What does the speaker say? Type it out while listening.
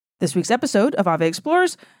This week's episode of Ave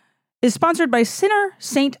Explores is sponsored by Sinner,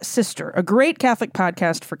 Saint, Sister, a great Catholic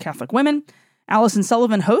podcast for Catholic women. Allison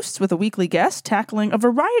Sullivan hosts with a weekly guest tackling a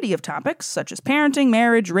variety of topics such as parenting,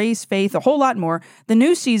 marriage, race, faith, a whole lot more. The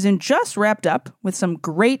new season just wrapped up with some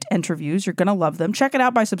great interviews. You're going to love them. Check it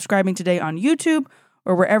out by subscribing today on YouTube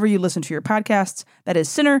or wherever you listen to your podcasts. That is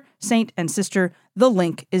Sinner, Saint, and Sister. The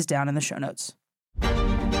link is down in the show notes.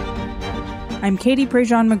 I'm Katie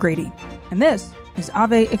Prejean McGrady, and this is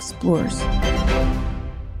Ave Explores.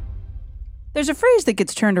 There's a phrase that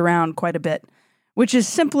gets turned around quite a bit, which is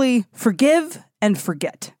simply forgive and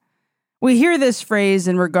forget. We hear this phrase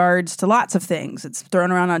in regards to lots of things. It's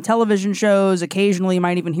thrown around on television shows. Occasionally, you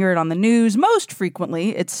might even hear it on the news. Most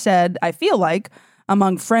frequently, it's said, I feel like,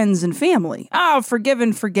 among friends and family. Oh, forgive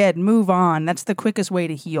and forget, move on. That's the quickest way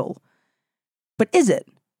to heal. But is it?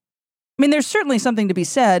 I mean, there's certainly something to be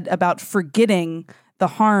said about forgetting the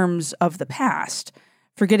harms of the past,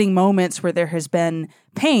 forgetting moments where there has been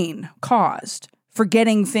pain caused,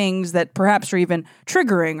 forgetting things that perhaps are even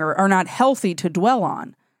triggering or are not healthy to dwell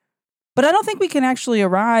on. But I don't think we can actually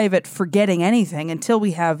arrive at forgetting anything until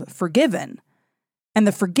we have forgiven. And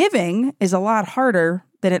the forgiving is a lot harder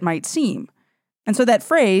than it might seem. And so that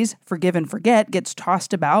phrase, forgive and forget, gets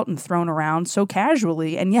tossed about and thrown around so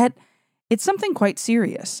casually, and yet it's something quite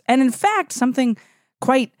serious. And in fact, something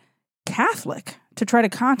quite Catholic to try to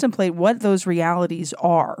contemplate what those realities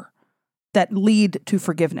are that lead to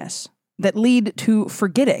forgiveness, that lead to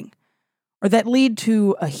forgetting, or that lead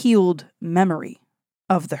to a healed memory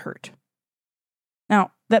of the hurt.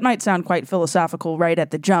 Now, that might sound quite philosophical right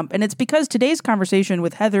at the jump, and it's because today's conversation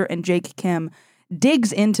with Heather and Jake Kim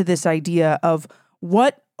digs into this idea of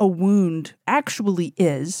what a wound actually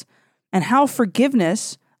is and how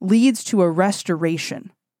forgiveness leads to a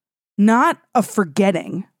restoration, not a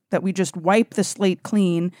forgetting that we just wipe the slate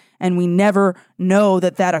clean and we never know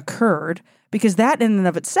that that occurred, because that in and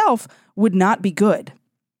of itself would not be good.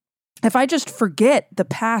 If I just forget the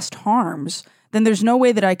past harms, then there's no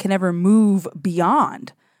way that I can ever move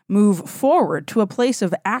beyond, move forward to a place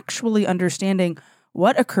of actually understanding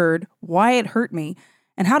what occurred, why it hurt me,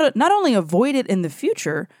 and how to not only avoid it in the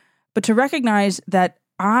future, but to recognize that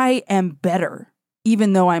I am better,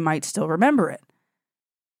 even though I might still remember it.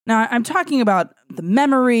 Now, I'm talking about the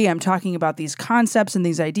memory. I'm talking about these concepts and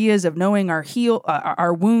these ideas of knowing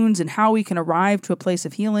our wounds and how we can arrive to a place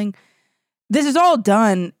of healing. This is all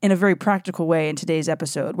done in a very practical way in today's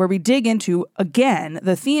episode, where we dig into, again,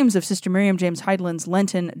 the themes of Sister Miriam James Heidland's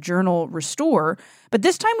Lenten journal, Restore. But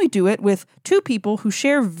this time we do it with two people who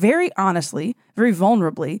share very honestly, very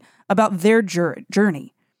vulnerably about their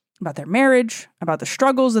journey, about their marriage, about the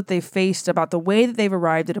struggles that they've faced, about the way that they've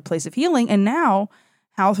arrived at a place of healing, and now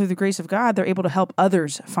how, through the grace of God, they're able to help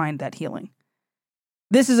others find that healing.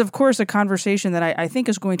 This is, of course, a conversation that I think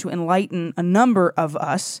is going to enlighten a number of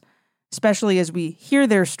us, especially as we hear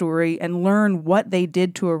their story and learn what they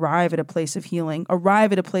did to arrive at a place of healing,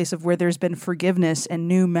 arrive at a place of where there's been forgiveness and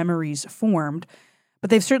new memories formed, but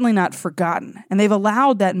they've certainly not forgotten. And they've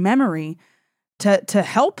allowed that memory to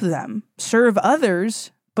help them serve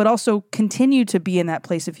others, but also continue to be in that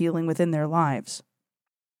place of healing within their lives.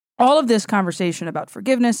 All of this conversation about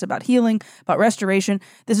forgiveness, about healing, about restoration,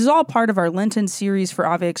 this is all part of our Lenten series for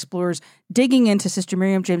Ave Explores, digging into Sister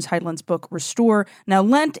Miriam James Heidland's book, Restore. Now,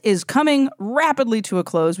 Lent is coming rapidly to a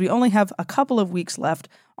close. We only have a couple of weeks left,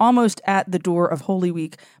 almost at the door of Holy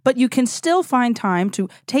Week, but you can still find time to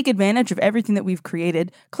take advantage of everything that we've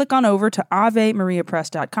created. Click on over to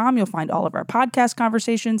AveMariaPress.com. You'll find all of our podcast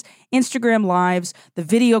conversations, Instagram lives, the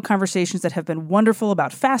video conversations that have been wonderful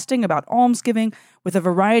about fasting, about almsgiving, with a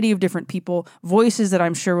variety of different people, voices that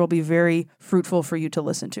I'm sure will be very fruitful for you to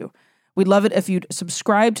listen to. We'd love it if you'd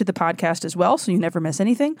subscribe to the podcast as well so you never miss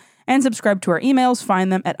anything, and subscribe to our emails.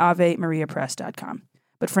 Find them at AveMariaPress.com.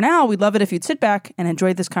 But for now, we'd love it if you'd sit back and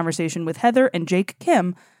enjoy this conversation with Heather and Jake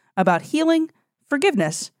Kim about healing,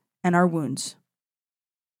 forgiveness, and our wounds.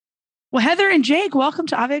 Well, Heather and Jake, welcome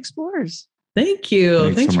to Ave Explorers. Thank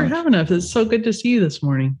you. Thanks so for much. having us. It's so good to see you this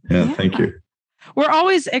morning. Yeah, thank you. We're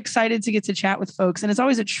always excited to get to chat with folks, and it's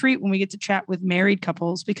always a treat when we get to chat with married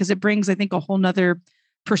couples because it brings, I think, a whole nother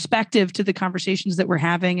perspective to the conversations that we're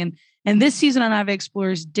having. And this season on Ave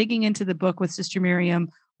Explorers, digging into the book with Sister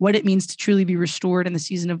Miriam, what it means to truly be restored in the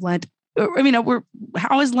season of Lent. I mean,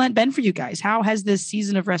 how has Lent been for you guys? How has this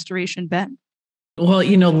season of restoration been? Well,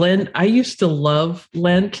 Lent, I used to love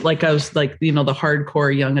Lent. Like I was like, the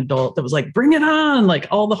hardcore young adult that was like, bring it on, like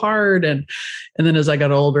all the hard. And then as I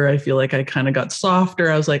got older, I feel like I kind of got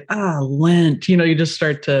softer. I was like, Lent, you just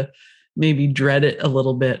start to maybe dread it a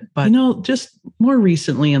little bit. But, just more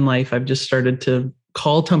recently in life, I've just started to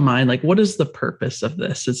call to mind, like, what is the purpose of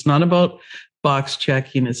this? It's not about box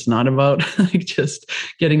checking. It's not about like just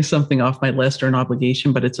getting something off my list or an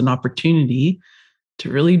obligation, but it's an opportunity to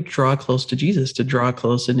really draw close to Jesus, to draw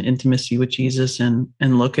close in intimacy with Jesus and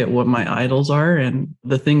look at what my idols are and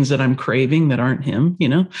the things that I'm craving that aren't him,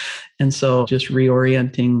 And so just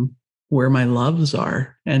reorienting where my loves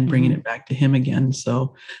are and bringing it back to him again.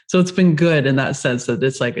 So it's been good in that sense that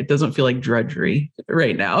it's like, it doesn't feel like drudgery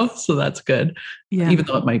right now. So that's good. Yeah. Even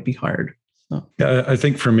though it might be hard. So. Yeah, I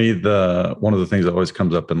think for me, one of the things that always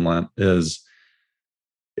comes up in Lent is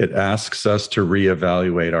it asks us to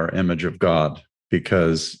reevaluate our image of God.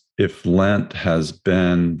 Because if Lent has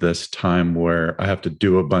been this time where I have to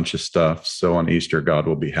do a bunch of stuff, so on Easter, God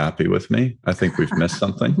will be happy with me, I think we've missed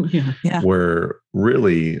something. Yeah. Where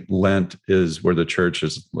really Lent is where the church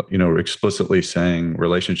is, explicitly saying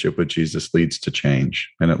relationship with Jesus leads to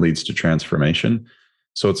change and it leads to transformation.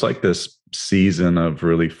 So it's like this season of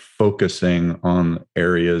really focusing on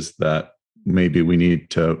areas that maybe we need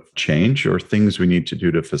to change or things we need to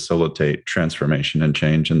do to facilitate transformation and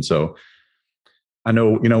change. And so I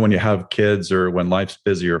know, when you have kids or when life's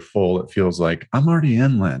busy or full, it feels like I'm already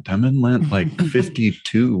in Lent. I'm in Lent like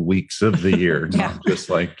 52 weeks of the year, not just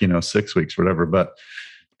like, 6 weeks, whatever. But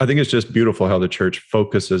I think it's just beautiful how the church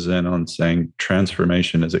focuses in on saying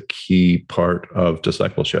transformation is a key part of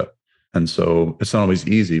discipleship. And so it's not always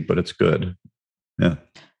easy, but it's good. Yeah.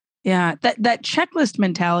 Yeah. That checklist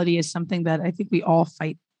mentality is something that I think we all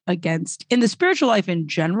fight against in the spiritual life in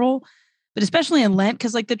general. But especially in Lent,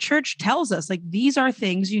 because like the church tells us, like, these are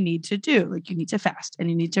things you need to do. Like you need to fast and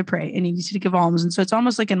you need to pray and you need to give alms. And so it's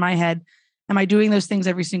almost like in my head, am I doing those things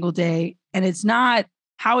every single day? And it's not,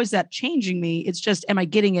 how is that changing me? It's just, am I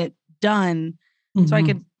getting it done? So I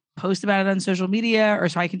can post about it on social media, or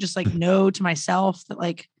so I can just like know to myself that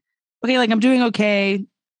like, okay, like I'm doing okay.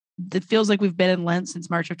 It feels like we've been in Lent since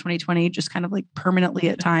March of 2020, just kind of like permanently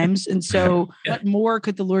at times. And so what more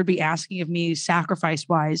could the Lord be asking of me sacrifice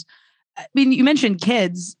wise? I mean, you mentioned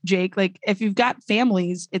kids, Jake, like if you've got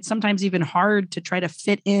families, it's sometimes even hard to try to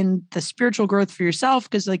fit in the spiritual growth for yourself.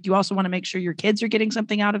 Cause like you also want to make sure your kids are getting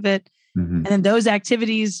something out of it. And then those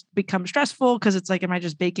activities become stressful. Cause it's like, am I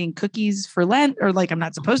just baking cookies for Lent, or like, I'm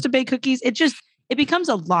not supposed to bake cookies? It becomes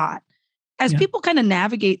a lot. As people kind of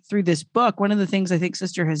navigate through this book, one of the things I think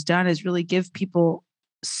Sister has done is really give people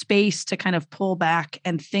space to kind of pull back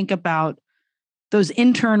and think about those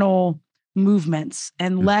internal movements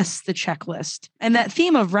and less the checklist. And that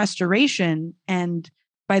theme of restoration, and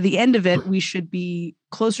by the end of it, we should be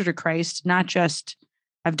closer to Christ, not just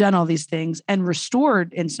I've done all these things, and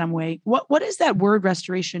restored in some way. What does that word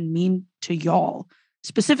restoration mean to y'all,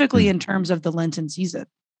 specifically in terms of the Lenten season?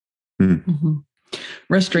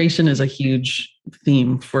 Restoration is a huge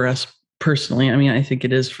theme for us personally. I mean, I think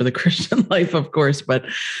it is for the Christian life, of course, but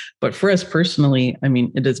for us personally, I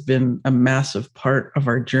mean, it has been a massive part of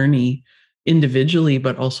our journey individually,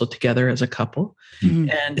 but also together as a couple.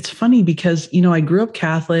 And it's funny because, I grew up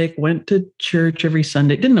Catholic, went to church every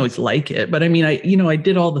Sunday, didn't always like it, but I mean, I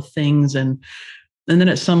did all the things. And then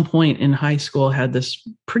at some point in high school, I had this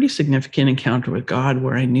pretty significant encounter with God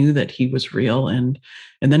where I knew that he was real, and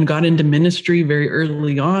then got into ministry very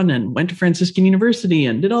early on and went to Franciscan University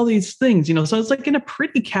and did all these things, so it's like in a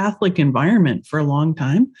pretty Catholic environment for a long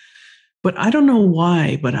time. But I don't know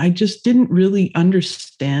why, but I just didn't really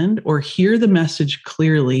understand or hear the message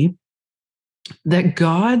clearly that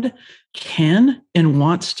God can and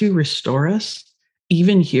wants to restore us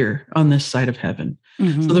even here on this side of heaven.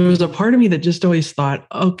 So there was a part of me that just always thought,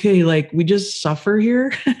 okay, like we just suffer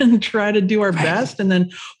here and try to do our best. And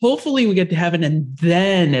then hopefully we get to heaven. And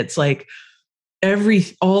then it's like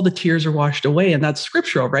all the tears are washed away. And that's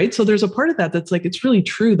scriptural, right? So there's a part of that that's like, it's really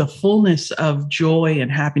true. The fullness of joy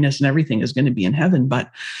and happiness and everything is going to be in heaven. But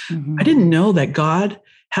I didn't know that God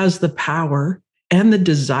has the power and the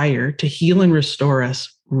desire to heal and restore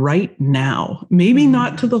us right now. Maybe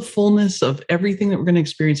not to the fullness of everything that we're going to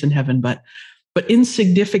experience in heaven, but in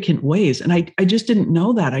significant ways. And I just didn't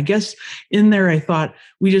know that. I guess in there, I thought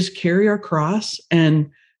we just carry our cross and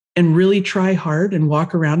really try hard and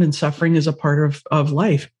walk around, and suffering is a part of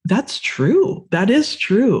life. That's true. That is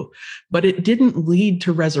true. But it didn't lead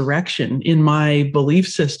to resurrection in my belief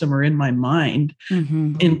system or in my mind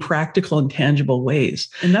in practical and tangible ways.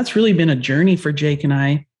 And that's really been a journey for Jake and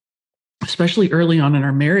I, especially early on in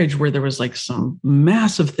our marriage, where there was like some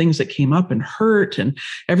massive things that came up and hurt and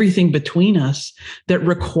everything between us that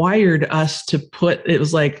required us to it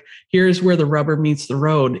was like, here's where the rubber meets the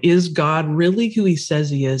road. Is God really who he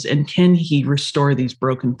says he is? And can he restore these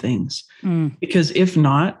broken things? Because if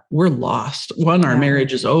not, we're lost. One, our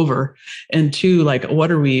marriage is over. And two, like,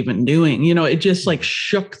 what are we even doing? It just like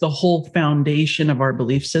shook the whole foundation of our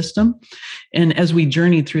belief system. And as we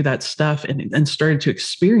journeyed through that stuff and started to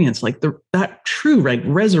experience like that true like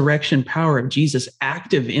resurrection power of Jesus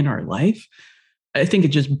active in our life, I think it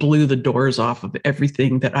just blew the doors off of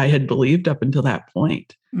everything that I had believed up until that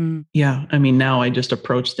point. Yeah. I mean, now I just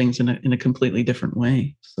approach things in a completely different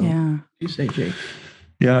way. So you say, Jake.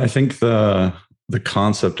 Yeah, I think the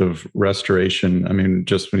concept of restoration, I mean,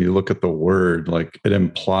 just when you look at the word, like it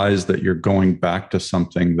implies that you're going back to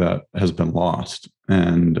something that has been lost.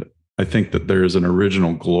 And I think that there's an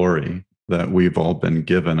original glory that we've all been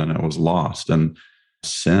given and it was lost. And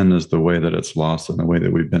sin is the way that it's lost and the way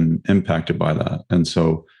that we've been impacted by that. And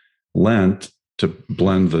so Lent, to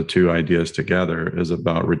blend the two ideas together, is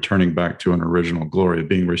about returning back to an original glory,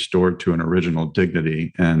 being restored to an original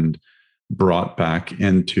dignity and brought back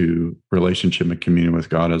into relationship and communion with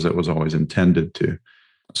God as it was always intended to.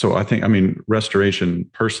 So I think, restoration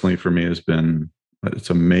personally for me it's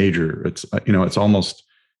a major, it's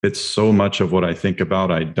so much of what I think about.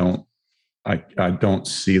 I don't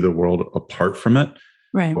see the world apart from it.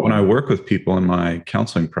 Right. But when I work with people in my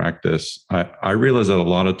counseling practice, I realize that a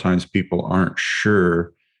lot of times people aren't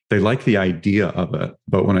sure. They like the idea of it,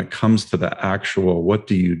 but when it comes to the actual, what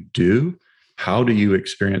do you do? How do you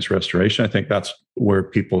experience restoration? I think that's where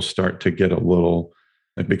people start to get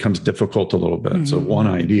it becomes difficult a little bit. Mm-hmm. So one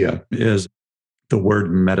idea is the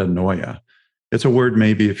word metanoia. It's a word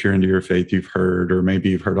maybe if you're into your faith, you've heard, or maybe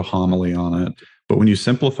you've heard a homily on it. But when you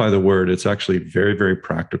simplify the word, it's actually very, very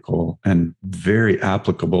practical and very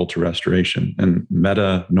applicable to restoration. And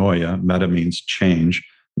metanoia, meta means change.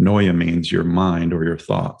 Noia means your mind or your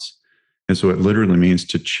thoughts. And so it literally means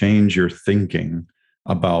to change your thinking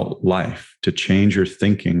about life, to change your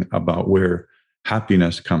thinking about where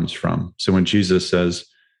happiness comes from. So when Jesus says,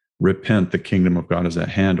 repent, the kingdom of God is at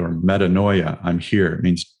hand, or metanoia, I'm here, it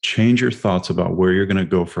means change your thoughts about where you're going to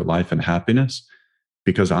go for life and happiness,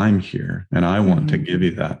 because I'm here and I want to give you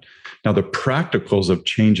that. Now, the practicals of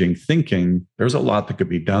changing thinking, there's a lot that could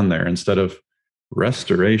be done there. Instead of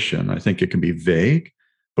restoration, I think it can be vague,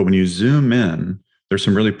 but when you zoom in, there's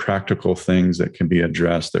some really practical things that can be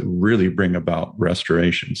addressed that really bring about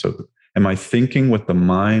restoration. So am I thinking with the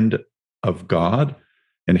mind of God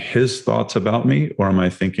and his thoughts about me, or am I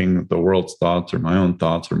thinking the world's thoughts or my own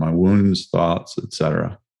thoughts or my wounds thoughts, et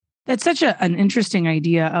cetera? That's such an interesting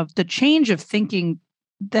idea of the change of thinking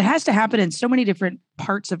that has to happen in so many different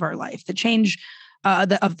parts of our life. The change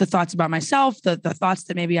of the thoughts about myself, the thoughts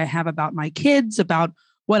that maybe I have about my kids, about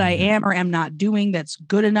what I am or am not doing that's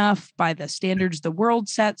good enough by the standards the world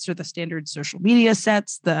sets or the standards social media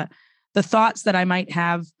sets, the thoughts that I might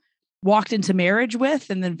have walked into marriage with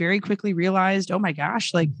and then very quickly realized, oh my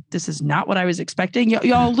gosh, like this is not what I was expecting.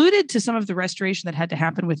 Y'all alluded to some of the restoration that had to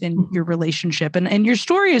happen within your relationship. And your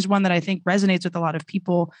story is one that I think resonates with a lot of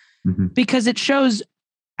people because it shows,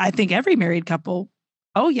 I think, every married couple,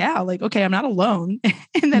 oh yeah, like, okay, I'm not alone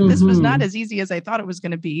and that this was not as easy as I thought it was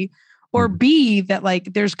going to be. Or B, that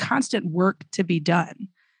like there's constant work to be done.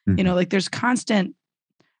 Like there's constant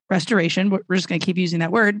restoration. We're just going to keep using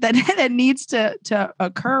that word that needs to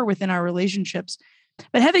occur within our relationships.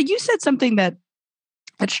 But Heather, you said something that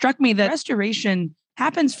struck me, that restoration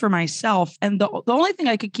happens for myself. And the only thing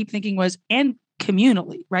I could keep thinking was, and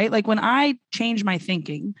communally, right? Like when I change my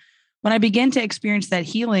thinking, when I begin to experience that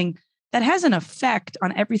healing, that has an effect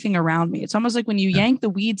on everything around me. It's almost like when you yank the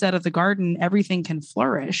weeds out of the garden, everything can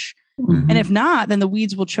flourish. And if not, then the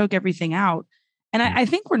weeds will choke everything out. And I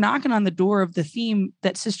think we're knocking on the door of the theme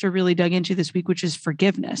that Sister really dug into this week, which is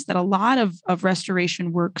forgiveness, that a lot of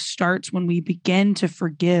restoration work starts when we begin to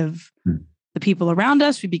forgive the people around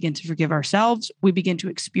us. We begin to forgive ourselves. We begin to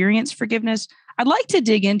experience forgiveness. I'd like to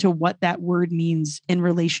dig into what that word means in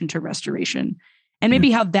relation to restoration and maybe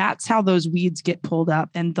how that's how those weeds get pulled up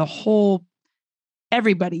and the whole,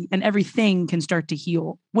 everybody and everything can start to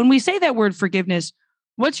heal. When we say that word forgiveness,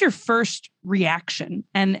 what's your first reaction?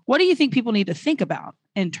 And what do you think people need to think about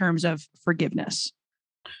in terms of forgiveness?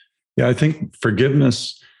 Yeah, I think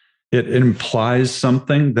forgiveness, it implies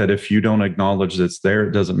something that if you don't acknowledge that's there,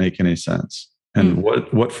 it doesn't make any sense. And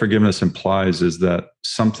what forgiveness implies is that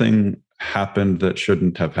something happened that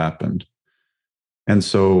shouldn't have happened. And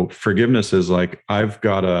so forgiveness is like, I've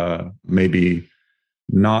got to maybe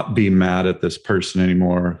not be mad at this person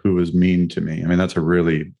anymore who was mean to me. I mean, that's a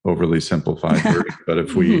really overly simplified word. But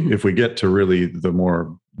if we get to really the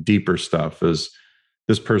more deeper stuff, is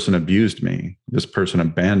this person abused me, this person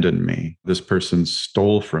abandoned me, this person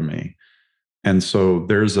stole from me. And so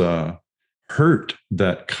there's a hurt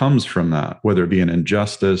that comes from that, whether it be an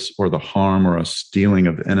injustice or the harm or a stealing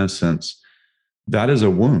of innocence, that is a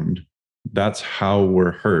wound. That's how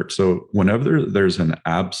we're hurt. So whenever there's an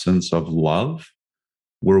absence of love,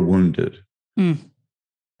 we're wounded.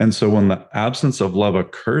 And so when the absence of love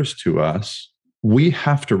occurs to us, we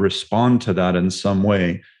have to respond to that in some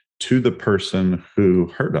way to the person who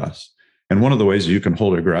hurt us. And one of the ways you can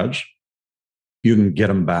hold a grudge, you can get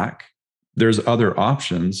them back. There's other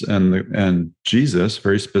options. And Jesus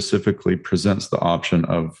very specifically presents the option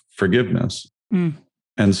of forgiveness.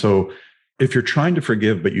 And so if you're trying to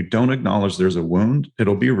forgive, but you don't acknowledge there's a wound,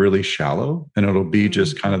 it'll be really shallow. And it'll be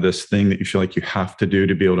just kind of this thing that you feel like you have to do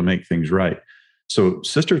to be able to make things right. So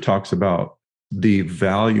Sister talks about the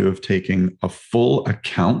value of taking a full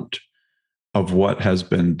account of what has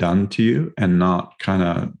been done to you and not kind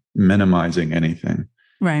of minimizing anything.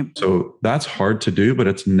 Right. So that's hard to do, but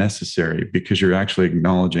it's necessary because you're actually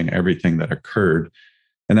acknowledging everything that occurred.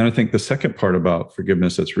 And then I think the second part about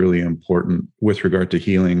forgiveness that's really important with regard to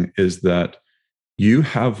healing is that you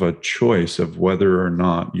have a choice of whether or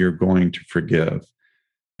not you're going to forgive.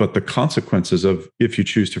 But the consequences of if you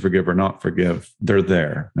choose to forgive or not forgive, they're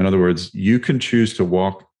there. In other words, you can choose to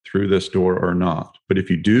walk through this door or not. But if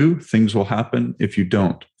you do, things will happen. If you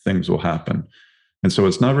don't, things will happen. And so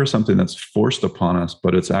it's never something that's forced upon us,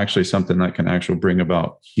 but it's actually something that can actually bring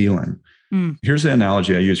about healing. Here's the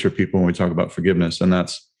analogy I use for people when we talk about forgiveness. And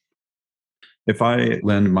that's if I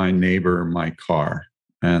lend my neighbor my car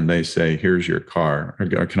and they say, here's your car,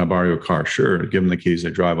 or can I borrow your car? Sure. Give them the keys, they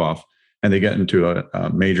drive off. And they get into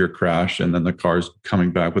a major crash, and then the car's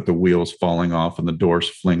coming back with the wheels falling off and the doors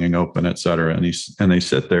flinging open, et cetera. And they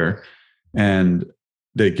sit there and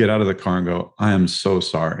they get out of the car and go, I am so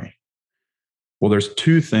sorry. Well, there's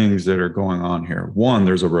two things that are going on here. One,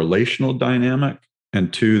 there's a relational dynamic,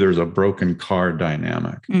 and two, there's a broken car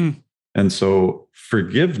dynamic. And so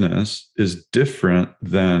forgiveness is different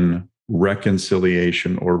than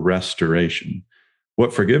reconciliation or restoration.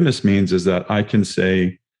 What forgiveness means is that I can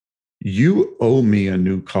say, you owe me a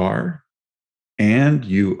new car, and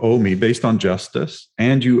you owe me based on justice,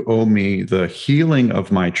 and you owe me the healing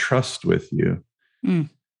of my trust with you.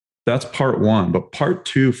 That's part one. But part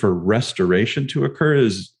two, for restoration to occur,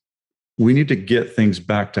 is we need to get things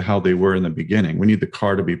back to how they were in the beginning. We need the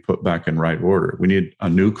car to be put back in right order. We need a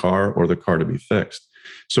new car or the car to be fixed.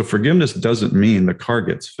 So forgiveness doesn't mean the car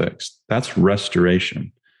gets fixed. That's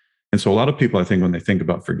restoration. And so a lot of people, I think, when they think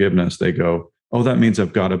about forgiveness, they go, oh, that means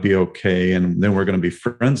I've got to be okay, and then we're going to be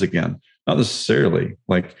friends again. Not necessarily.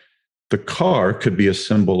 Like, the car could be a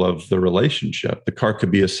symbol of the relationship. The car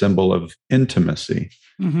could be a symbol of intimacy.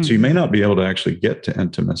 So you may not be able to actually get to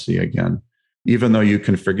intimacy again, even though you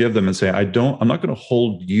can forgive them and say, I'm not going to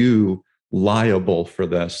hold you liable for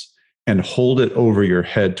this and hold it over your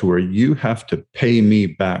head to where you have to pay me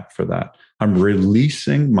back for that. I'm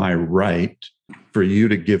releasing my right for you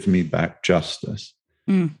to give me back justice.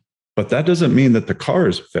 But that doesn't mean that the car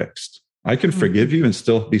is fixed. I can forgive you and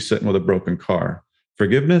still be sitting with a broken car.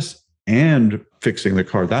 Forgiveness and fixing the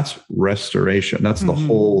car, that's restoration. That's the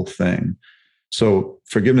whole thing. So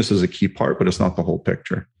forgiveness is a key part, but it's not the whole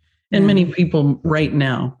picture. And many people right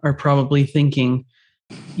now are probably thinking,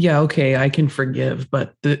 yeah, okay, I can forgive,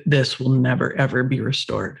 but this will never, ever be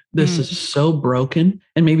restored. This is so broken.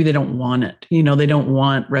 And maybe they don't want it. They don't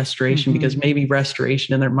want restoration because maybe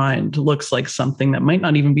restoration in their mind looks like something that might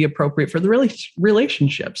not even be appropriate for the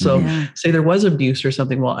relationship. So say there was abuse or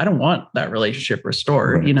something. Well, I don't want that relationship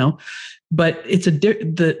restored, But it's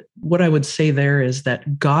what I would say there is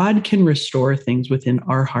that God can restore things within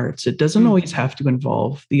our hearts. It doesn't always have to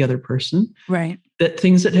involve the other person. Right. That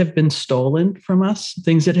things that have been stolen from us,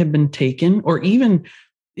 things that have been taken, or even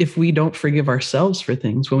if we don't forgive ourselves for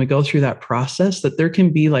things, when we go through that process, that there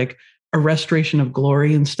can be like a restoration of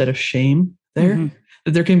glory instead of shame there.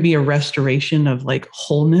 That there can be a restoration of like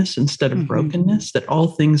wholeness instead of brokenness, that all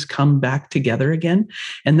things come back together again.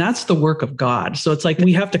 And that's the work of God. So it's like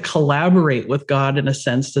we have to collaborate with God in a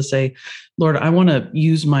sense to say, Lord, I want to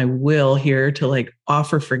use my will here to like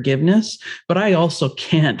offer forgiveness, but I also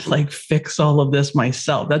can't like fix all of this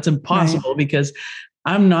myself. That's impossible because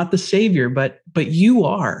I'm not the savior, but you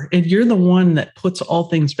are, and you're the one that puts all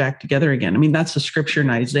things back together again. I mean, that's the scripture in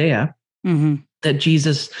Isaiah. That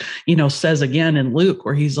Jesus, says again in Luke,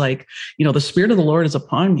 where he's like, the Spirit of the Lord is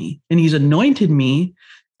upon me and he's anointed me.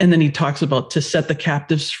 And then he talks about to set the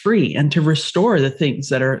captives free and to restore the things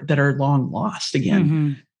that are long lost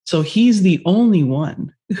again. So he's the only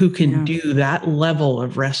one who can do that level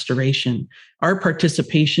of restoration. Our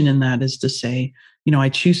participation in that is to say, I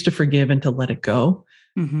choose to forgive and to let it go.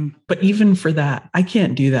 But even for that, I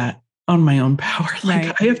can't do that on my own power. Like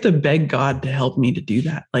Right. I have to beg God to help me to do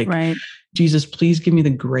that. Like, Right. Jesus, please give me the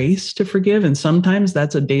grace to forgive. And sometimes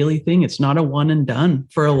that's a daily thing. It's not a one and done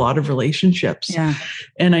for a lot of relationships. Yeah.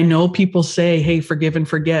 And I know people say, hey, forgive and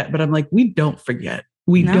forget, but I'm like, we don't forget.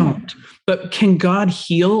 We No. don't. But can God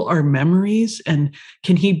heal our memories, and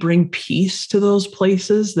can he bring peace to those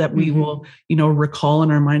places that we will, recall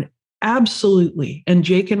in our mind? Absolutely. And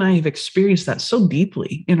Jake and I have experienced that so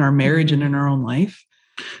deeply in our marriage and in our own life.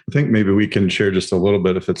 I think maybe we can share just a little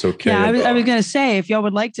bit, if it's okay. Yeah, I was going to say, if y'all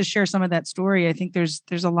would like to share some of that story, I think there's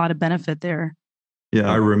a lot of benefit there.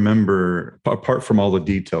 Yeah, I remember, apart from all the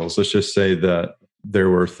details, let's just say that there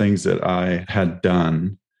were things that I had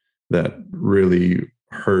done that really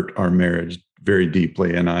hurt our marriage very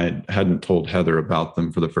deeply. And I hadn't told Heather about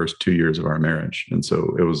them for the first 2 years of our marriage. And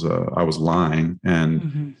so it was, I was lying.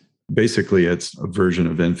 And basically it's a version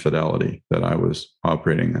of infidelity that I was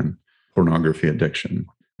operating in, pornography addiction.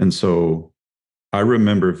 And so I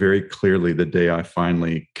remember very clearly the day I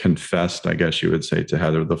finally confessed, I guess you would say, to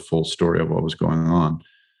Heather, the full story of what was going on.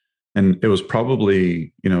 And it was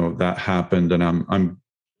probably, that happened, and I'm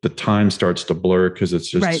the time starts to blur because it's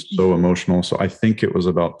just so emotional. So I think it was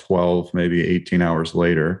about 12, maybe 18 hours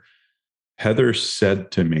later, Heather said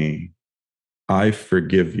to me, I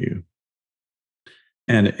forgive you.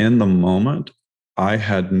 And in the moment, I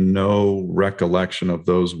had no recollection of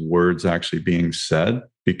those words actually being said,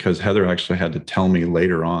 because Heather actually had to tell me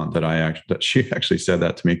later on that she actually said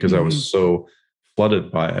that to me, because I was so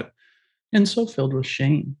flooded by it. And so filled with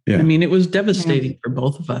shame. Yeah. I mean, it was devastating for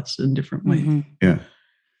both of us in different ways. Yeah.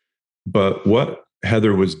 But what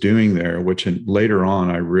Heather was doing there, which later on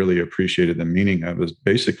I really appreciated the meaning of, is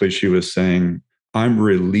basically she was saying, I'm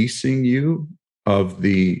releasing you of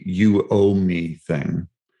the you owe me thing.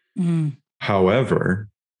 However,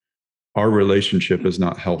 our relationship is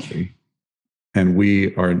not healthy, and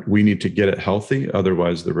we need to get it healthy.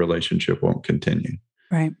 Otherwise the relationship won't continue.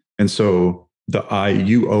 Right. And so the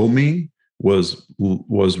you owe me was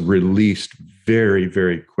released very,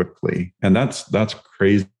 very quickly. And that's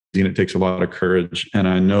crazy. And it takes a lot of courage. And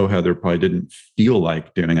I know Heather probably didn't feel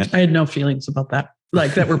like doing it. I had no feelings about that,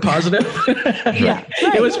 like that were positive.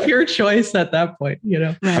 It was pure choice at that point,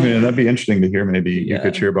 Right. I mean, that'd be interesting to hear. Maybe you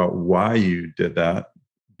could share about why you did that.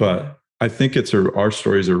 But I think our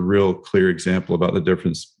story is a real clear example about the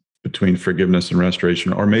difference between forgiveness and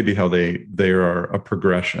restoration, or maybe how they are a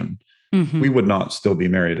progression. We would not still be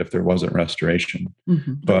married if there wasn't restoration,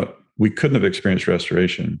 but we couldn't have experienced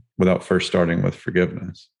restoration without first starting with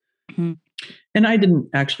forgiveness. And I didn't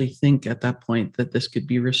actually think at that point that this could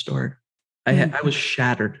be restored. I was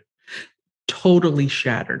shattered, totally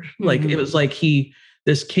shattered. Like it was like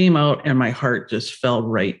this came out and my heart just fell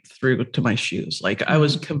right through to my shoes. Like I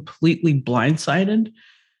was completely blindsided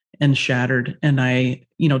and shattered. And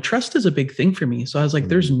trust is a big thing for me. So I was like,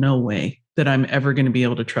 there's no way that I'm ever going to be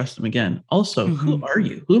able to trust him again. Also, who are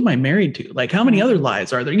you? Who am I married to? Like, how many other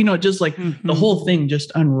lies are there? Just like the whole thing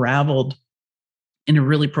just unraveled in a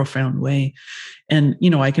really profound way. And,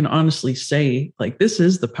 I can honestly say, like, this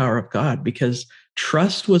is the power of God, because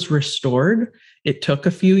trust was restored. It took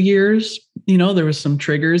a few years. There was some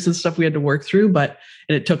triggers and stuff we had to work through, and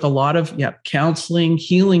it took a lot of counseling,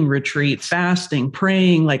 healing retreats, fasting,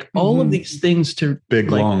 praying, like all of these things to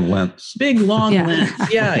long Lents. Big long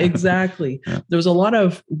Lents. Yeah, exactly. Yeah. There was a lot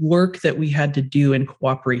of work that we had to do in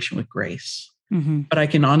cooperation with grace. But I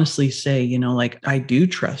can honestly say, I do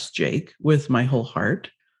trust Jake with my whole heart.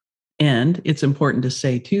 And it's important to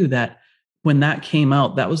say too, that when that came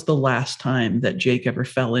out, that was the last time that Jake ever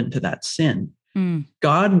fell into that sin.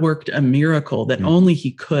 God worked a miracle that only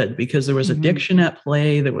he could, because there was addiction at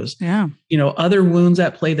play. There was, other wounds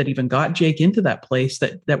at play that even got Jake into that place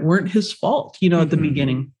that weren't his fault, at the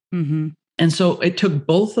beginning. And so it took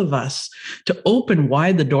both of us to open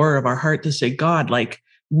wide the door of our heart to say, God, like,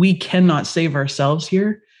 we cannot save ourselves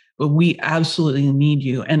here, but we absolutely need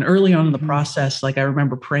you. And early on in the process, like I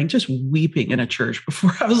remember praying, just weeping in a church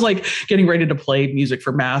before I was like getting ready to play music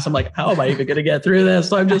for mass. I'm like, how am I even going to get through this?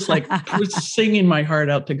 So I'm just like singing my heart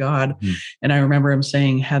out to God. And I remember him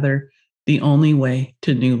saying, Heather, the only way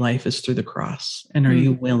to new life is through the cross. And are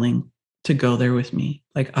you willing to go there with me?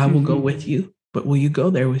 Like, I will go with you, but will you go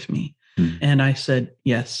there with me? And I said,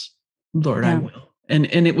 yes, Lord, I will. And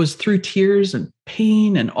it was through tears and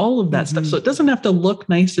pain and all of that stuff. So it doesn't have to look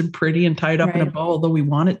nice and pretty and tied up in a bow, although we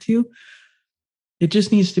want it to. It just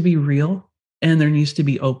needs to be real, and there needs to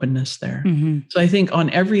be openness there. So I think on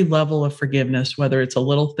every level of forgiveness, whether it's a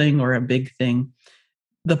little thing or a big thing,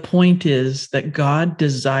 the point is that God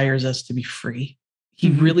desires us to be free. He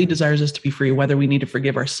really desires us to be free, whether we need to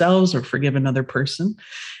forgive ourselves or forgive another person.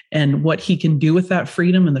 And what he can do with that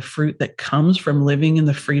freedom and the fruit that comes from living in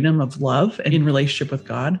the freedom of love and in relationship with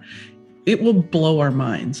God, it will blow our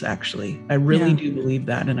minds, actually. I really do believe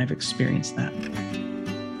that, and I've experienced that.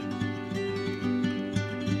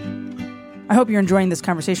 I hope you're enjoying this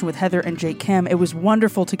conversation with Heather and Jake Kim. It was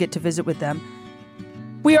wonderful to get to visit with them.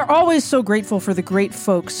 We are always so grateful for the great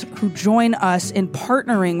folks who join us in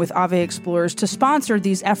partnering with Ave Explorers to sponsor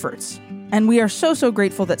these efforts. And we are so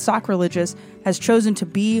grateful that Sockreligious has chosen to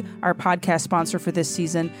be our podcast sponsor for this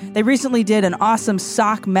season. They recently did an awesome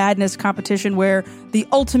sock madness competition where the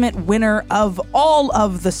ultimate winner of all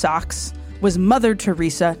of the socks was Mother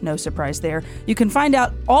Teresa. No surprise there. You can find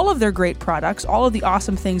out all of their great products, all of the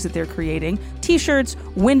awesome things that they're creating: t-shirts,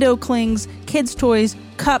 window clings, kids' toys,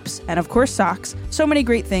 cups, and of course socks. So many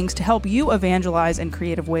great things to help you evangelize in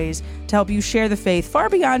creative ways, to help you share the faith far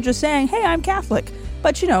beyond just saying, hey, I'm Catholic.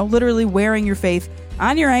 But, literally wearing your faith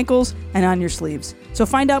on your ankles and on your sleeves. So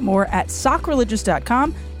find out more at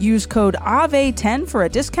sockreligious.com. Use code AVE10 for a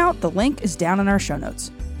discount. The link is down in our show notes.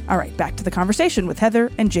 All right, back to the conversation with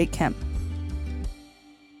Heather and Jake Kim.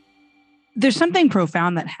 There's something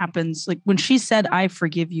profound that happens. Like when she said, I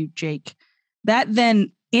forgive you, Jake, that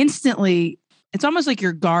then instantly, it's almost like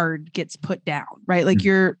your guard gets put down, right? Like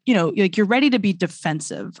you're ready to be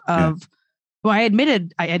defensive of, well, I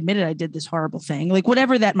admitted I did this horrible thing, like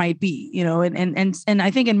whatever that might be, and I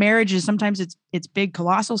think in marriages, sometimes it's big,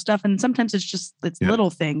 colossal stuff. And sometimes it's little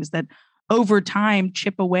things that over time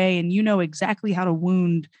chip away, and exactly how to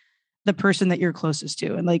wound the person that you're closest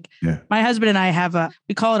to. And my husband and I have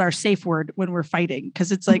we call it our safe word when we're fighting.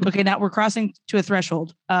 Cause it's like, okay, now we're crossing to a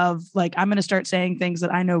threshold of like, I'm going to start saying things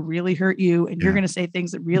that I know really hurt you. And you're going to say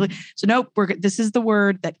things that really, so nope, this is the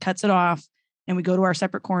word that cuts it off. And we go to our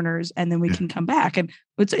separate corners, and then we can come back. And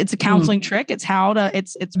it's a counseling trick. It's how to,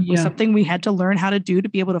 it's something we had to learn how to do to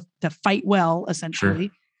be able to fight well, essentially.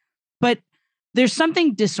 Sure. But there's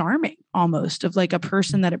something disarming almost of like a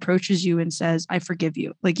person that approaches you and says, I forgive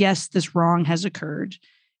you. Like, yes, this wrong has occurred.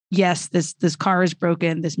 Yes, this car is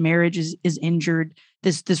broken. This marriage is injured.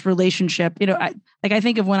 This relationship, I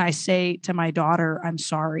think of when I say to my daughter, I'm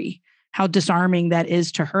sorry, how disarming that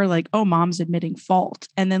is to her. Like, oh, mom's admitting fault.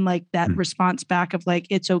 And then like that response back of like,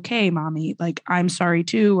 it's okay, mommy. Like, I'm sorry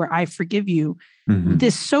too, or I forgive you.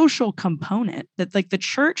 This social component that like the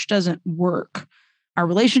church doesn't work. Our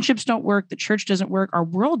relationships don't work. The church doesn't work. Our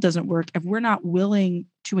world doesn't work if we're not willing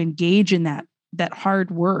to engage in that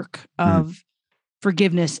hard work of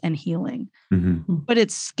forgiveness and healing. But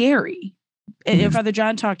it's scary. And Father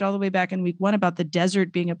John talked all the way back in week 1 about the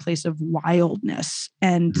desert being a place of wildness.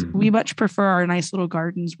 And we much prefer our nice little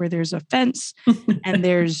gardens where there's a fence and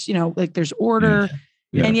there's, there's order.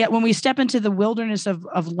 Yeah. And yet when we step into the wilderness of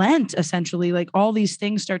Lent, essentially, like all these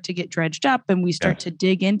things start to get dredged up, and we start to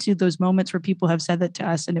dig into those moments where people have said that to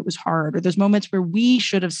us and it was hard, or those moments where we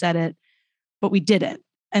should have said it, but we didn't.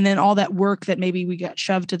 And then all that work that maybe we got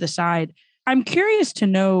shoved to the side. I'm curious to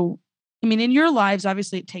know, in your lives,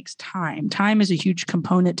 obviously it takes time. Time is a huge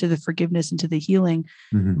component to the forgiveness and to the healing.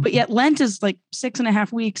 But yet Lent is like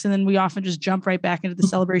 6.5 weeks. And then we often just jump right back into the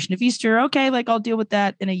celebration of Easter. Okay, like I'll deal with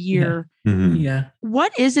that in a year.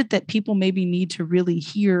 What is it that people maybe need to really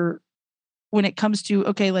hear when it comes to,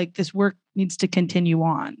 okay, like this work needs to continue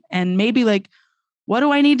on? And maybe like, what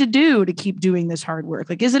do I need to do to keep doing this hard work?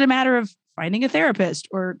 Like, is it a matter of finding a therapist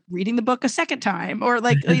or reading the book a second time, or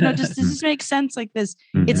like, does this make sense? Like this,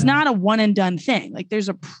 it's not a one and done thing. Like there's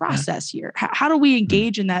a process here. How do we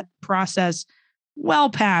engage in that process well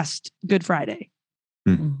past Good Friday?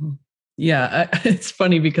 Yeah, it's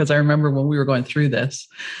funny because I remember when we were going through this,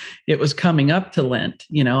 it was coming up to Lent,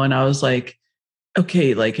 and I was like,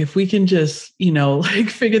 okay, like if we can just, like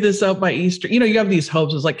figure this out by Easter, you have these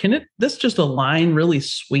hopes. It's like, this just align really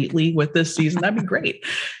sweetly with this season? That'd be great.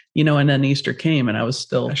 And then Easter came and I was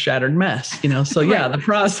still a shattered mess, so yeah, the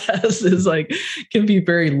process is like, can be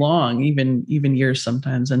very long, even years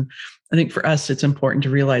sometimes. And I think for us, it's important to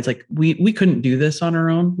realize like we couldn't do this on our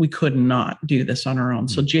own. We could not do this on our own.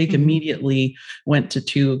 So Jake immediately went to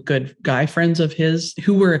 2 good guy friends of his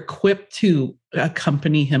who were equipped to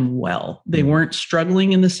accompany him well. They weren't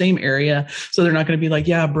struggling in the same area. So they're not going to be like,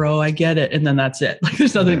 yeah, bro, I get it. And then that's it. Like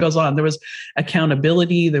there's nothing that goes on. There was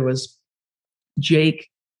accountability. There was Jake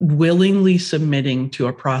willingly submitting to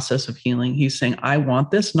a process of healing. He's saying, I want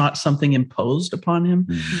this, not something imposed upon him.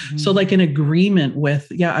 So like an agreement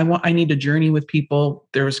with, I need to journey with people.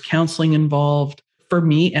 There was counseling involved for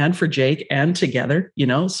me and for Jake and together,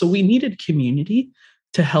 so we needed community.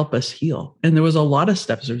 to help us heal. And there was a lot of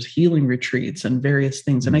steps. There was healing retreats and various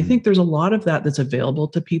things. And I think there's a lot of that that's available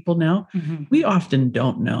to people now. We often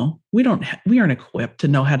don't know. We aren't equipped to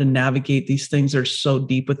know how to navigate these things that are so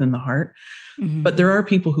deep within the heart. But there are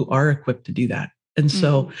people who are equipped to do that. And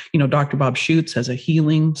so, Dr. Bob Schutz has a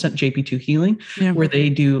healing, JP2 Healing, where they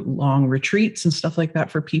do long retreats and stuff like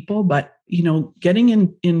that for people. But,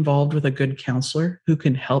 getting involved with a good counselor who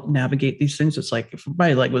can help navigate these things. It's like, if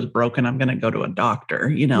my leg was broken, I'm going to go to a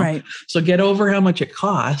doctor, Right. So get over how much it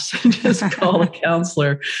costs and just call a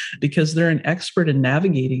counselor, because they're an expert in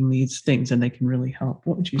navigating these things and they can really help.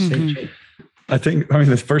 What would you say, Jake? I mean,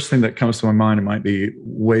 the first thing that comes to my mind, it might be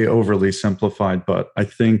way overly simplified, but I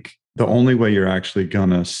think the only way you're actually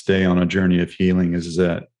going to stay on a journey of healing is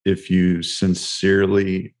that if you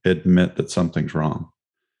sincerely admit that something's wrong.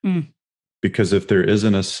 Because if there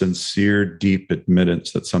isn't a sincere, deep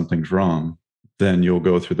admittance that something's wrong, then you'll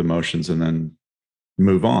go through the motions and then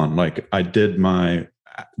move on. Like, I did my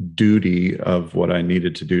duty of what I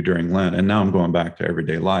needed to do during Lent, and now I'm going back to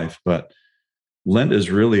everyday life. But Lent is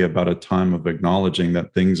really about a time of acknowledging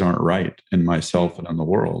that things aren't right in myself and in the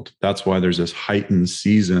world. That's why there's this heightened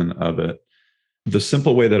season of it. The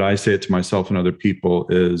simple way that I say it to myself and other people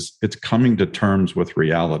is it's coming to terms with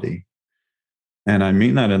reality. And I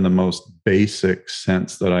mean that in the most basic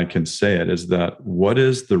sense that I can say it, is that what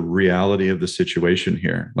is the reality of the situation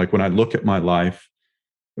here? Like, when I look at my life,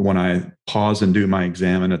 when I pause and do my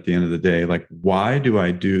examine at the end of the day, like, why do I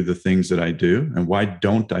do the things that I do? And why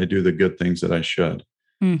don't I do the good things that I should?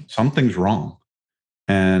 Something's wrong.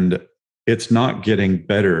 And it's not getting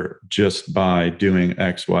better just by doing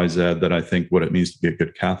X, Y, Z, that I think what it means to be a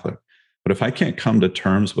good Catholic. But if I can't come to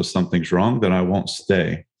terms with something's wrong, then I won't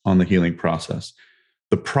stay on the healing process.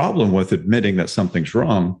 The problem with admitting that something's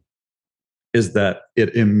wrong is that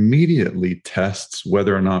it immediately tests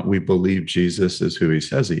whether or not we believe Jesus is who he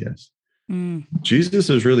says he is. Jesus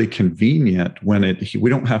is really convenient when we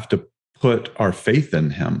don't have to put our faith in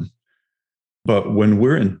him. But when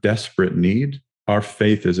we're in desperate need, our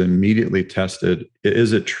faith is immediately tested.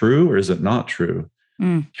 Is it true or is it not true?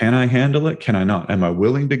 Can I handle it? Can I not? Am I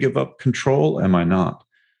willing to give up control? Am I not?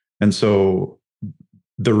 And so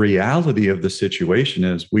the reality of the situation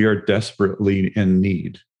is we are desperately in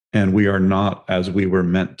need, and we are not as we were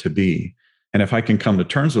meant to be. And if I can come to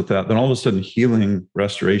terms with that, then all of a sudden healing,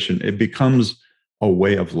 restoration, it becomes a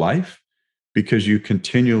way of life, because you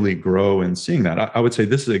continually grow in seeing that. I would say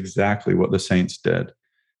this is exactly what the saints did.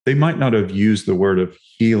 They might not have used the word of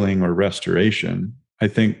healing or restoration. I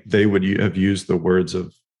think they would have used the words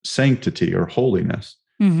of sanctity or holiness.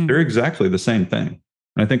 They're exactly the same thing.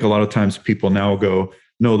 And I think a lot of times people now go,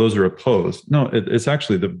 no, those are opposed. No, it's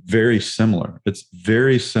actually very similar. It's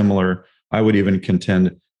very similar. I would even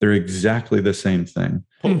contend they're exactly the same thing.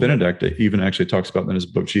 Pope Benedict even actually talks about in his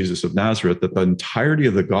book, Jesus of Nazareth, that the entirety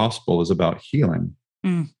of the gospel is about healing.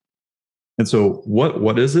 And so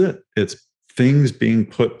what is it? It's things being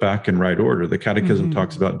put back in right order. The Catechism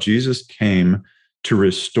talks about Jesus came to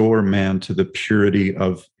restore man to the purity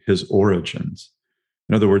of his origins.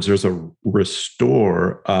 In other words, there's a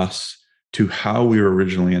restore us to how we were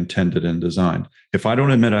originally intended and designed. If I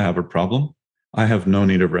don't admit I have a problem, I have no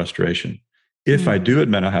need of restoration. If I do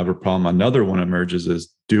admit I have a problem, another one emerges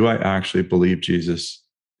is, do I actually believe Jesus?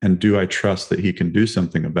 And do I trust that he can do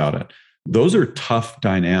something about it? Those are tough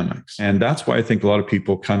dynamics. And that's why I think a lot of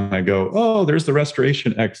people kind of go, oh, there's the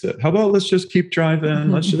restoration exit. How about let's just keep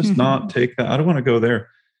driving? Let's just not take that. I don't want to go there.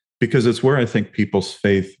 Because it's where I think people's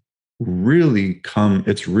faith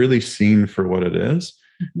it's really seen for what it is.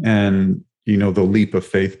 And, the leap of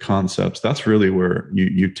faith concepts, that's really where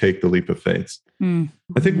you take the leap of faith.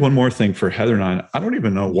 I think one more thing for Heather and I don't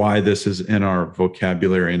even know why this is in our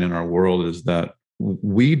vocabulary and in our world, is that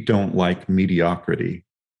we don't like mediocrity.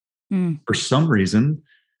 For some reason,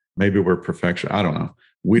 maybe we're perfection. I don't know.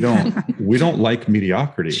 We don't like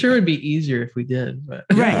mediocrity. Sure, it'd be easier if we did, but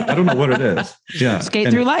yeah, I don't know what it is. Yeah, skate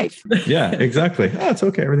through life. Yeah, exactly. Oh, it's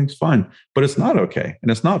okay. Everything's fine, but it's not okay,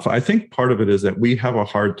 and it's not fine. I think part of it is that we have a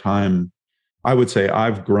hard time. I would say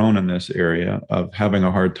I've grown in this area of having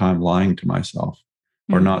a hard time lying to myself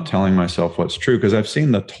or not telling myself what's true, because I've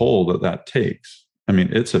seen the toll that takes. I mean,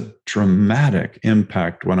 it's a dramatic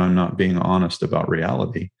impact when I'm not being honest about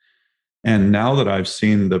reality. And now that I've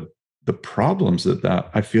seen the problems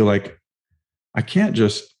that I feel like I can't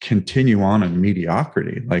just continue on in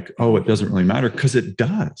mediocrity. Like, oh, it doesn't really matter, because it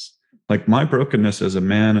does. Like, my brokenness as a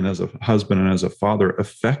man and as a husband and as a father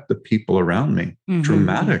affect the people around me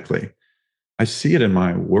dramatically. I see it in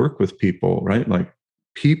my work with people, right? Like,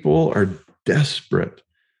 people are desperate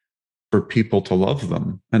for people to love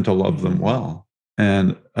them and to love them well.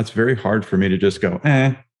 And that's very hard for me to just go,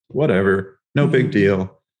 whatever, no big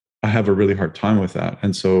deal. I have a really hard time with that.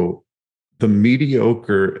 And so the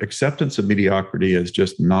mediocre acceptance of mediocrity is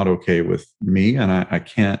just not okay with me. And I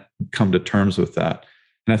can't come to terms with that.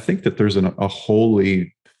 And I think that there's a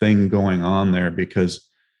holy thing going on there, because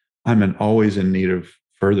I'm always in need of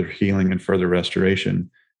further healing and further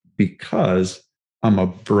restoration, because I'm a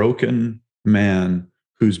broken man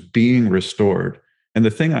who's being restored. And the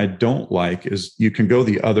thing I don't like is you can go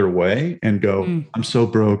the other way and go, I'm so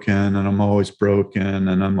broken and I'm always broken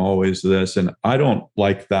and I'm always this. And I don't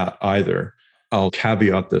like that either. I'll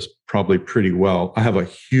caveat this probably pretty well. I have a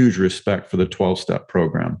huge respect for the 12-step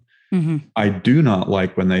program. I do not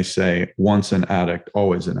like when they say once an addict,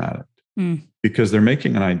 always an addict, because they're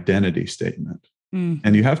making an identity statement.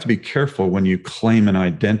 And you have to be careful when you claim an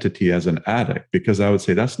identity as an addict, because I would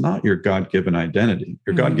say that's not your God-given identity.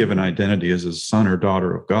 Your God-given identity is a son or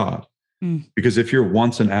daughter of God. Because if you're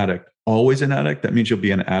once an addict, always an addict, that means you'll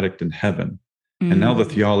be an addict in heaven. And now the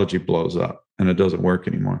theology blows up and it doesn't work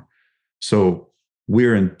anymore. So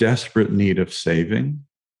we're in desperate need of saving.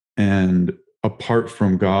 And apart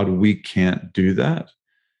from God, we can't do that.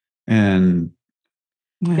 And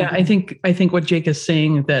yeah, I think what Jake is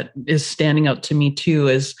saying that is standing out to me too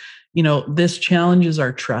is, this challenges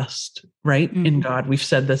our trust, right? In God. We've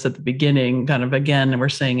said this at the beginning, kind of again, and we're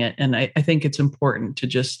saying it. And I think it's important to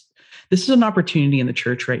this is an opportunity in the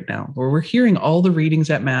church right now where we're hearing all the readings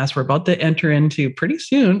at Mass. We're about to enter pretty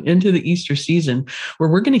soon into the Easter season, where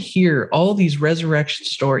we're going to hear all these resurrection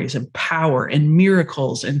stories and power and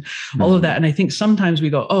miracles and all of that. And I think sometimes we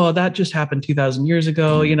go, oh, that just happened 2,000 years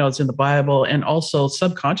ago. It's in the Bible. And also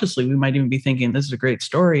subconsciously, we might even be thinking this is a great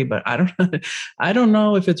story, but I don't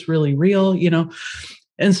know if it's really real,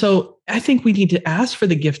 And so I think we need to ask for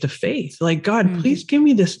the gift of faith. Like, God, please give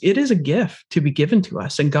me this. It is a gift to be given to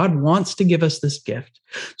us. And God wants to give us this gift.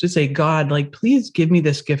 So say, God, please give me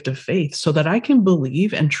this gift of faith so that I can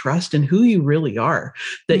believe and trust in who you really are,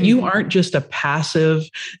 that you aren't just a passive,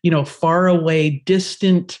 far away,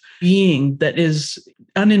 distant being that is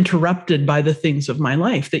uninterrupted by the things of my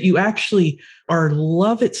life, that you actually are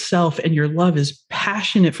love itself, and your love is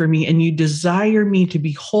passionate for me, and you desire me to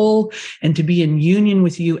be whole and to be in union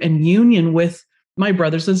with you and union with my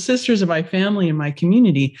brothers and sisters and my family and my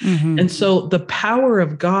community. And so the power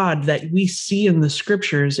of God that we see in the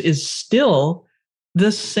scriptures is still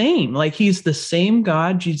the same. Like, he's the same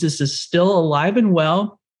God. Jesus is still alive and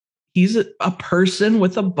well. He's a person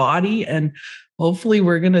with a body, and hopefully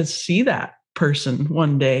we're going to see that person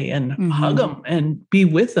one day and hug him and be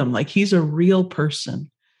with them. Like, he's a real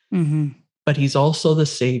person, but he's also the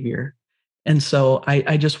Savior. And so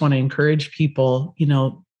I just want to encourage people,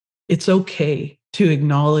 it's okay to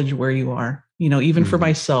acknowledge where you are. Even for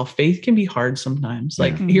myself, faith can be hard sometimes.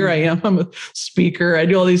 Like, here I am, I'm a speaker, I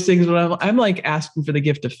do all these things, but I'm like asking for the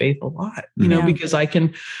gift of faith a lot, because I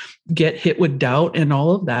can get hit with doubt and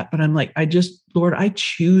all of that. But I'm like, Lord, I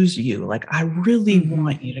choose you. Like, I really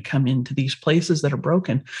want you to come into these places that are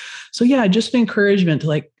broken. So yeah, just an encouragement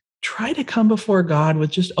to try to come before God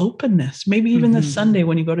with just openness, maybe even this Sunday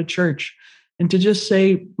when you go to church, and to just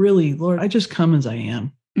say, really, Lord, I just come as I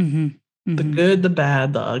am, the good, the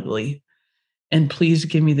bad, the ugly. And please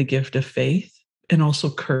give me the gift of faith and also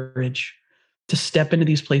courage to step into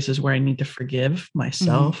these places where I need to forgive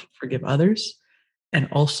myself, forgive others, and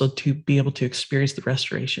also to be able to experience the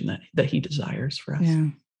restoration that he desires for us. Yeah.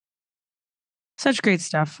 Such great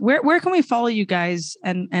stuff. Where can we follow you guys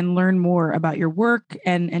and learn more about your work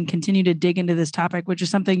and continue to dig into this topic, which is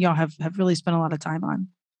something y'all have really spent a lot of time on?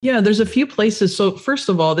 Yeah, there's a few places. So first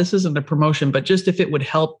of all, this isn't a promotion, but just if it would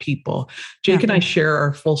help people, Jake and I share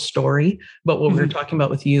our full story about what we were talking about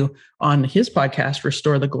with you on his podcast,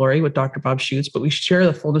 Restore the Glory with Dr. Bob Schuchts, but we share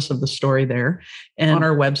the fullness of the story there. And on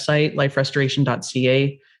our website,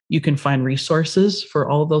 liferestoration.ca, you can find resources for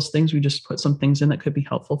all of those things. We just put some things in that could be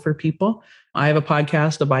helpful for people. I have a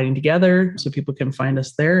podcast, Abiding Together, so people can find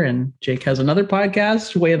us there. And Jake has another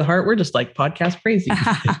podcast, Way of the Heart. We're just like podcast crazy.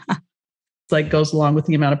 Goes along with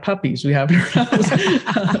the amount of puppies we have in our house.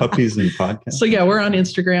 Puppies and podcasts. So yeah, we're on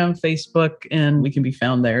Instagram, Facebook, and we can be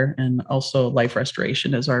found there. And also Life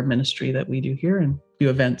Restoration is our ministry that we do here and do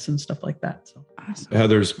events and stuff like that. So awesome.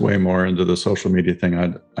 Heather's way more into the social media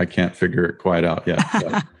thing. I can't figure it quite out yet.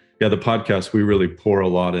 But yeah, the podcast, we really pour a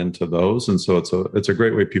lot into those. And so it's a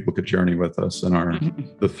great way people could journey with us in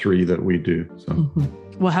the three that we do. So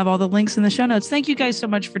we'll have all the links in the show notes. Thank you guys so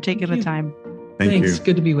much for taking the time. Thanks.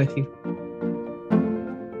 Good to be with you.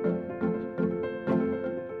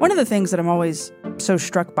 One of the things that I'm always so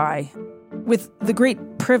struck by, with the great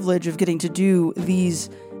privilege of getting to do these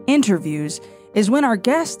interviews, is when our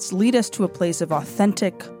guests lead us to a place of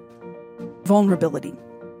authentic vulnerability.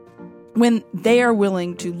 When they are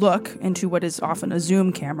willing to look into what is often a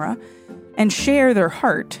Zoom camera and share their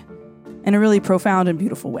heart in a really profound and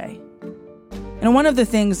beautiful way. And one of the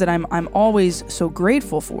things that I'm always so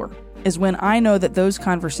grateful for is when I know that those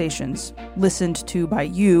conversations, listened to by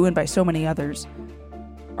you and by so many others,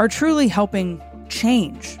 are truly helping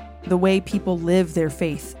change the way people live their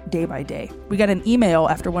faith day by day. We got an email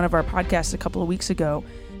after one of our podcasts a couple of weeks ago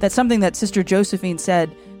that something that Sister Josephine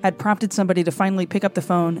said had prompted somebody to finally pick up the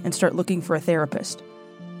phone and start looking for a therapist.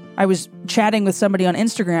 I was chatting with somebody on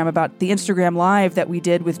Instagram about the Instagram Live that we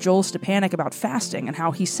did with Joel Stepanek about fasting, and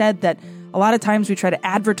how he said that a lot of times we try to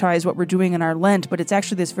advertise what we're doing in our Lent, but it's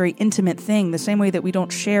actually this very intimate thing, the same way that we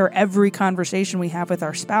don't share every conversation we have with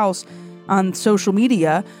our spouse on social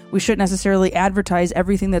media. We shouldn't necessarily advertise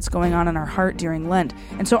everything that's going on in our heart during Lent.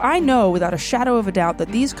 And so I know without a shadow of a doubt that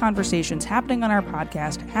these conversations happening on our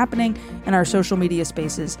podcast, happening in our social media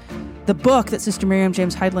spaces, the book that Sister Miriam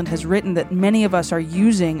James Heidland has written that many of us are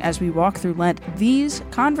using as we walk through Lent, these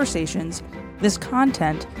conversations, this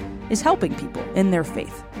content is helping people in their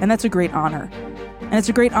faith. And that's a great honor. And it's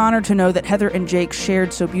a great honor to know that Heather and Jake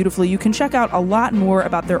shared so beautifully. You can check out a lot more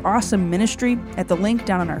about their awesome ministry at the link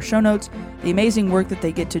down in our show notes, the amazing work that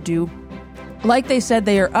they get to do. Like they said,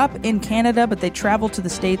 they are up in Canada, but they travel to the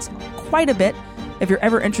States quite a bit. If you're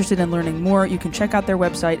ever interested in learning more, you can check out their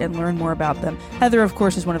website and learn more about them. Heather, of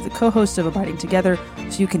course, is one of the co-hosts of Abiding Together,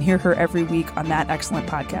 so you can hear her every week on that excellent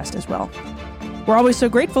podcast as well. We're always so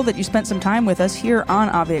grateful that you spent some time with us here on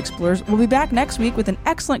Ave Explorers. We'll be back next week with an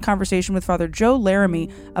excellent conversation with Father Joe Laramie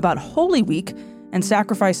about Holy Week and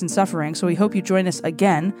sacrifice and suffering, so we hope you join us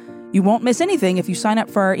again. You won't miss anything if you sign up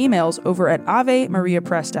for our emails over at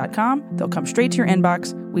AveMariaPress.com. They'll come straight to your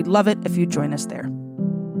inbox. We'd love it if you'd join us there.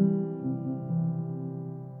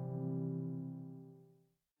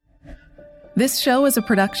 This show is a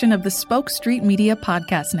production of the Spoke Street Media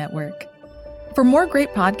Podcast Network. For more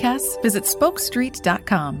great podcasts, visit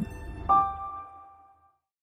spokestreet.com.